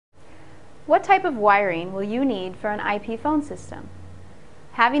What type of wiring will you need for an IP phone system?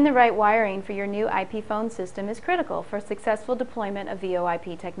 Having the right wiring for your new IP phone system is critical for successful deployment of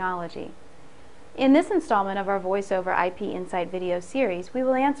VoIP technology. In this installment of our Voice over IP Insight video series, we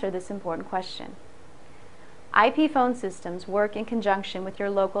will answer this important question. IP phone systems work in conjunction with your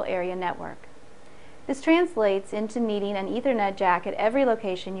local area network. This translates into needing an Ethernet jack at every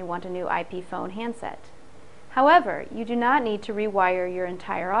location you want a new IP phone handset. However, you do not need to rewire your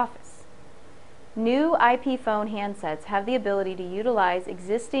entire office. New IP phone handsets have the ability to utilize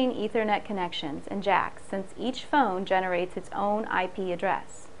existing Ethernet connections and jacks since each phone generates its own IP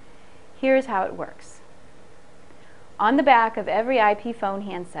address. Here's how it works. On the back of every IP phone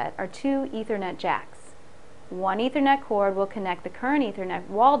handset are two Ethernet jacks. One Ethernet cord will connect the current Ethernet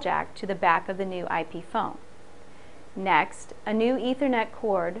wall jack to the back of the new IP phone. Next, a new Ethernet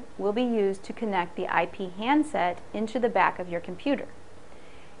cord will be used to connect the IP handset into the back of your computer.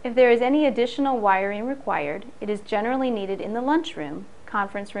 If there is any additional wiring required, it is generally needed in the lunchroom,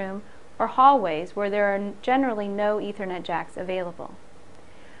 conference room, or hallways where there are generally no Ethernet jacks available.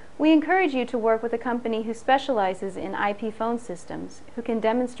 We encourage you to work with a company who specializes in IP phone systems who can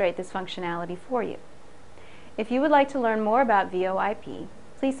demonstrate this functionality for you. If you would like to learn more about VoIP,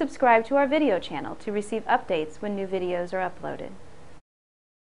 please subscribe to our video channel to receive updates when new videos are uploaded.